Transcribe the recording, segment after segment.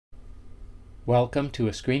Welcome to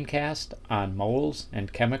a screencast on moles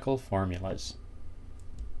and chemical formulas.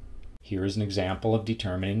 Here is an example of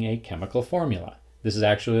determining a chemical formula. This is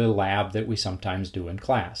actually a lab that we sometimes do in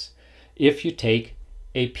class. If you take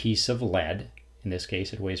a piece of lead, in this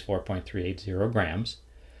case it weighs 4.380 grams,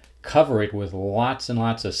 cover it with lots and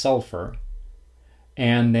lots of sulfur,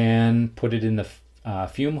 and then put it in the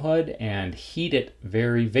fume hood and heat it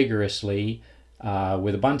very vigorously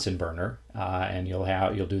with a Bunsen burner, and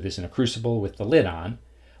you'll do this in a crucible with the lid on.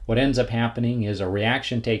 What ends up happening is a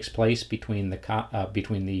reaction takes place between the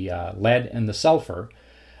lead and the sulfur.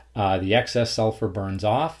 The excess sulfur burns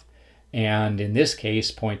off, and in this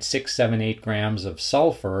case 0.678 grams of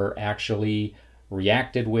sulfur actually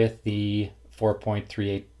reacted with the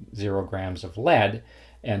 4.380 grams of lead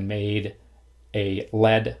and made a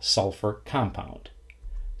lead-sulfur compound.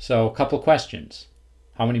 So a couple questions.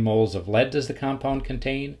 How many moles of lead does the compound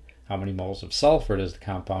contain? How many moles of sulfur does the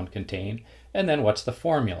compound contain? And then what's the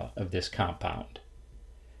formula of this compound?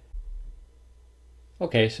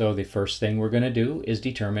 Okay, so the first thing we're going to do is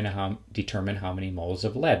determine how many moles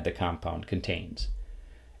of lead the compound contains.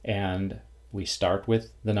 And we start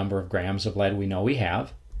with the number of grams of lead we know we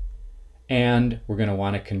have. And we're going to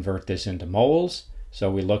want to convert this into moles.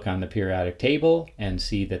 So we look on the periodic table and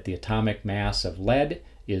see that the atomic mass of lead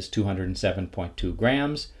is 207.2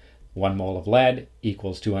 grams. 1 mole of lead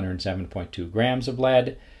equals 207.2 grams of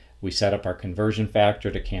lead. We set up our conversion factor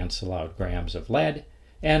to cancel out grams of lead,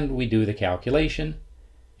 and we do the calculation,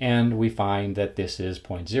 and we find that this is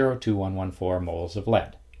 0.02114 moles of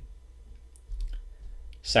lead.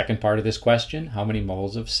 Second part of this question, how many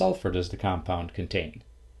moles of sulfur does the compound contain?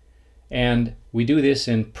 And we do this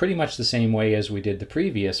in pretty much the same way as we did the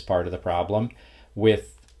previous part of the problem,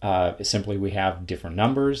 with simply we have different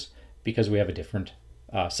numbers because we have a different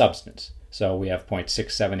substance. So we have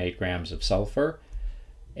 0.678 grams of sulfur,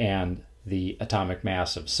 and the atomic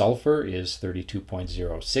mass of sulfur is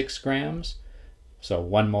 32.06 grams. So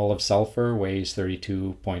 1 mole of sulfur weighs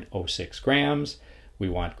 32.06 grams. We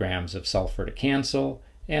want grams of sulfur to cancel,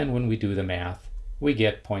 and when we do the math, we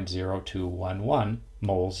get 0.0211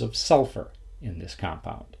 moles of sulfur in this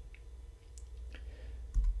compound.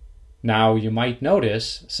 Now you might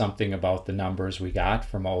notice something about the numbers we got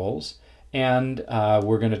for moles, and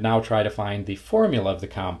we're going to now try to find the formula of the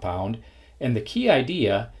compound. And the key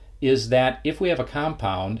idea is that if we have a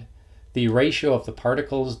compound, the ratio of the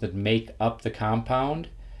particles that make up the compound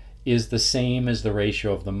is the same as the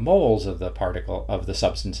ratio of the moles of the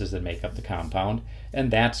substances that make up the compound, and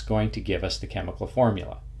that's going to give us the chemical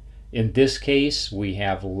formula. In this case, we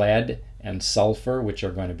have lead and sulfur, which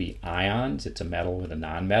are going to be ions. It's a metal with a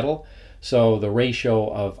nonmetal. So the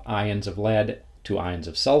ratio of ions of lead to ions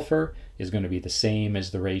of sulfur is going to be the same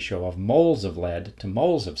as the ratio of moles of lead to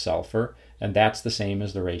moles of sulfur, and that's the same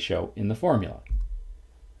as the ratio in the formula.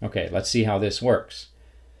 Okay, let's see how this works.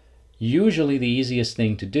 Usually the easiest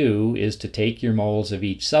thing to do is to take your moles of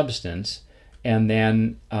each substance and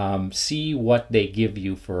then see what they give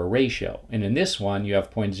you for a ratio. And in this one, you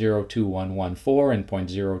have 0.02114 and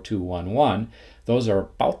 0.0211. Those are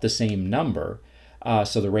about the same number,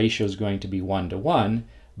 so the ratio is going to be 1 to 1.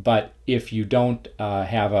 But if you don't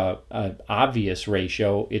have an obvious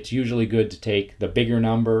ratio, it's usually good to take the bigger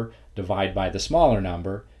number, divide by the smaller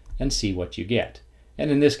number, and see what you get. And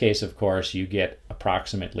in this case, of course, you get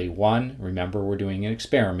approximately 1. Remember, we're doing an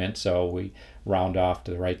experiment, so we round off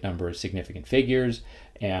to the right number of significant figures,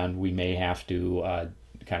 and we may have to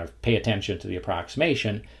kind of pay attention to the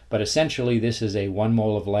approximation. But essentially, this is a 1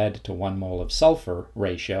 mole of lead to 1 mole of sulfur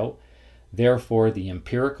ratio. Therefore, the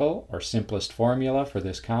empirical or simplest formula for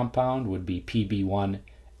this compound would be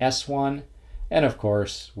Pb1S1. And of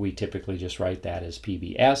course, we typically just write that as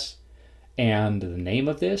PbS. And the name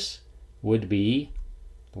of this would be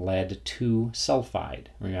lead-2 sulfide.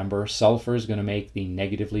 Remember, sulfur is going to make the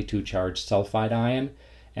negatively 2 charged sulfide ion,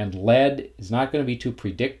 and lead is not going to be too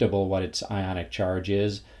predictable what its ionic charge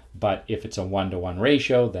is, but if it's a 1-to-1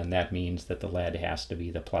 ratio, then that means that the lead has to be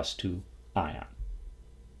the +2 ion.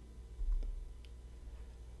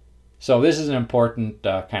 So this is an important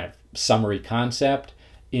kind of summary concept.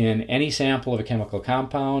 In any sample of a chemical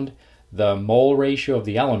compound, the mole ratio of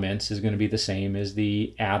the elements is going to be the same as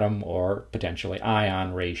the atom or potentially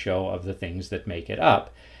ion ratio of the things that make it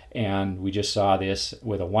up. And we just saw this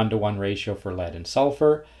with a 1-to-1 ratio for lead and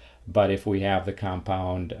sulfur. But if we have the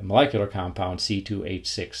compound, molecular compound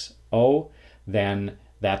C2H6O, then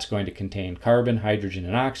that's going to contain carbon, hydrogen,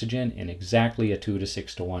 and oxygen in exactly a 2 to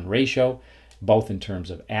 6 to 1 ratio, both in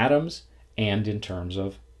terms of atoms and in terms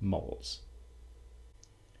of moles.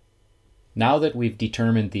 Now that we've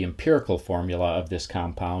determined the empirical formula of this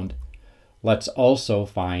compound, let's also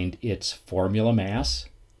find its formula mass,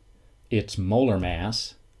 its molar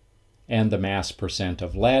mass, and the mass percent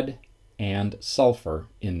of lead and sulfur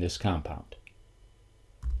in this compound.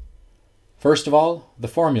 First of all, the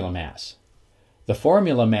formula mass. The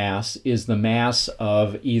formula mass is the mass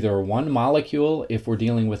of either one molecule if we're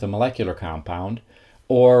dealing with a molecular compound,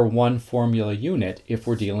 or one formula unit if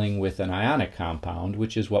we're dealing with an ionic compound,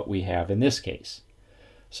 which is what we have in this case.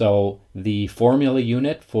 So the formula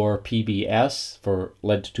unit for PbS, for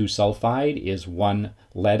lead-2 sulfide, is 1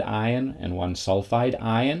 lead ion and 1 sulfide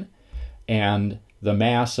ion, and the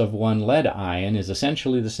mass of 1 lead ion is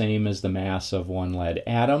essentially the same as the mass of 1 lead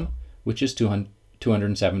atom, which is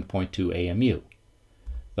 207.2 AMU.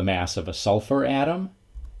 The mass of a sulfur atom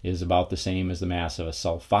is about the same as the mass of a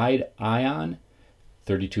sulfide ion,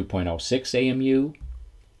 32.06 AMU.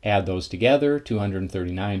 Add those together,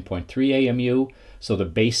 239.3 AMU. So the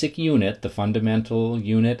basic unit, the fundamental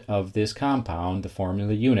unit of this compound, the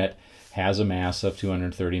formula unit, has a mass of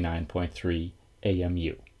 239.3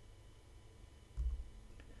 AMU.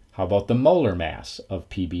 How about the molar mass of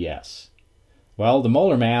PbS? Well, the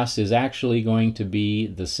molar mass is actually going to be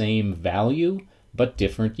the same value, but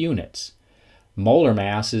different units. Molar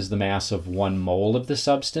mass is the mass of 1 mole of the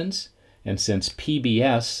substance, and since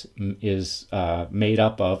PbS is made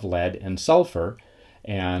up of lead and sulfur,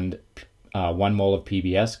 and 1 mole of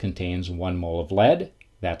PbS contains 1 mole of lead,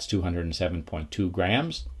 that's 207.2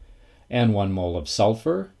 grams, and 1 mole of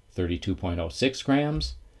sulfur, 32.06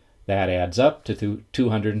 grams, that adds up to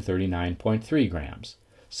 239.3 grams.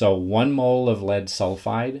 So 1 mole of lead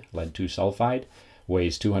sulfide, lead-2 sulfide,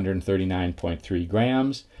 weighs 239.3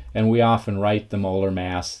 grams, and we often write the molar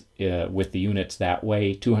mass with the units that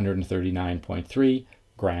way. 239.3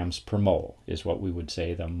 grams per mole is what we would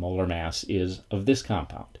say the molar mass is of this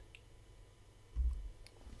compound.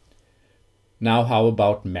 Now how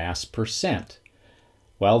about mass percent?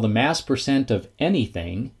 Well, the mass percent of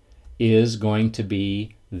anything is going to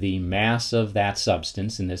be the mass of that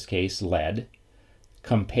substance, in this case lead,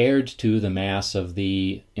 compared to the mass of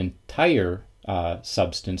the entire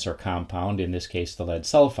substance or compound, in this case the lead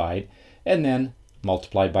sulfide, and then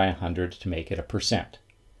multiplied by 100 to make it a percent.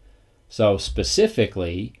 So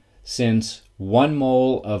specifically, since 1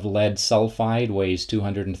 mole of lead sulfide weighs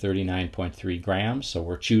 239.3 grams, so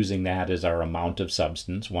we're choosing that as our amount of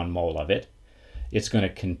substance, 1 mole of it, it's going to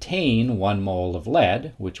contain 1 mole of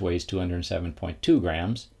lead, which weighs 207.2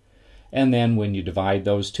 grams, and then when you divide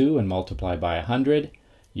those two and multiply by 100,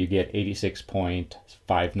 you get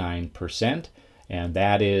 86.59%, and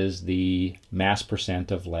that is the mass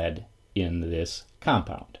percent of lead in this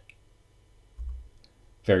compound.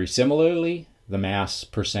 Very similarly, the mass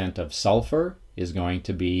percent of sulfur is going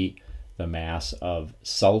to be the mass of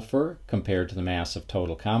sulfur compared to the mass of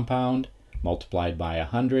total compound, multiplied by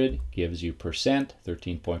 100 gives you percent,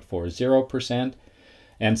 13.40%.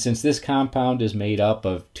 And since this compound is made up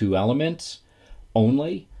of 2 elements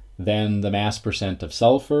only, then the mass percent of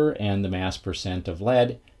sulfur and the mass percent of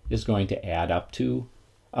lead is going to add up to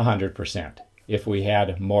 100%. If we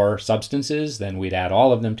had more substances, then we'd add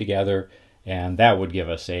all of them together, and that would give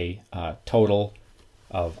us a total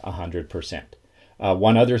of 100%.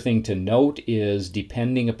 One other thing to note is,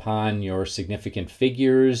 depending upon your significant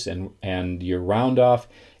figures and your round off,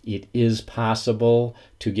 it is possible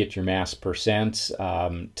to get your mass percents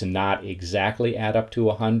to not exactly add up to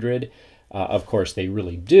 100. Of course, they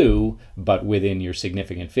really do, but within your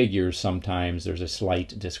significant figures, sometimes there's a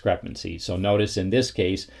slight discrepancy. So notice in this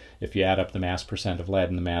case, if you add up the mass percent of lead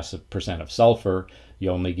and the mass percent of sulfur,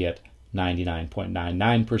 you only get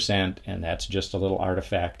 99.99%, and that's just a little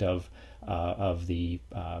artifact of the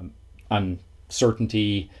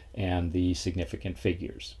uncertainty and the significant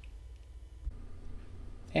figures.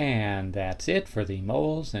 And that's it for the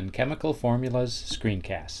Moles and Chemical Formulas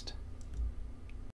screencast.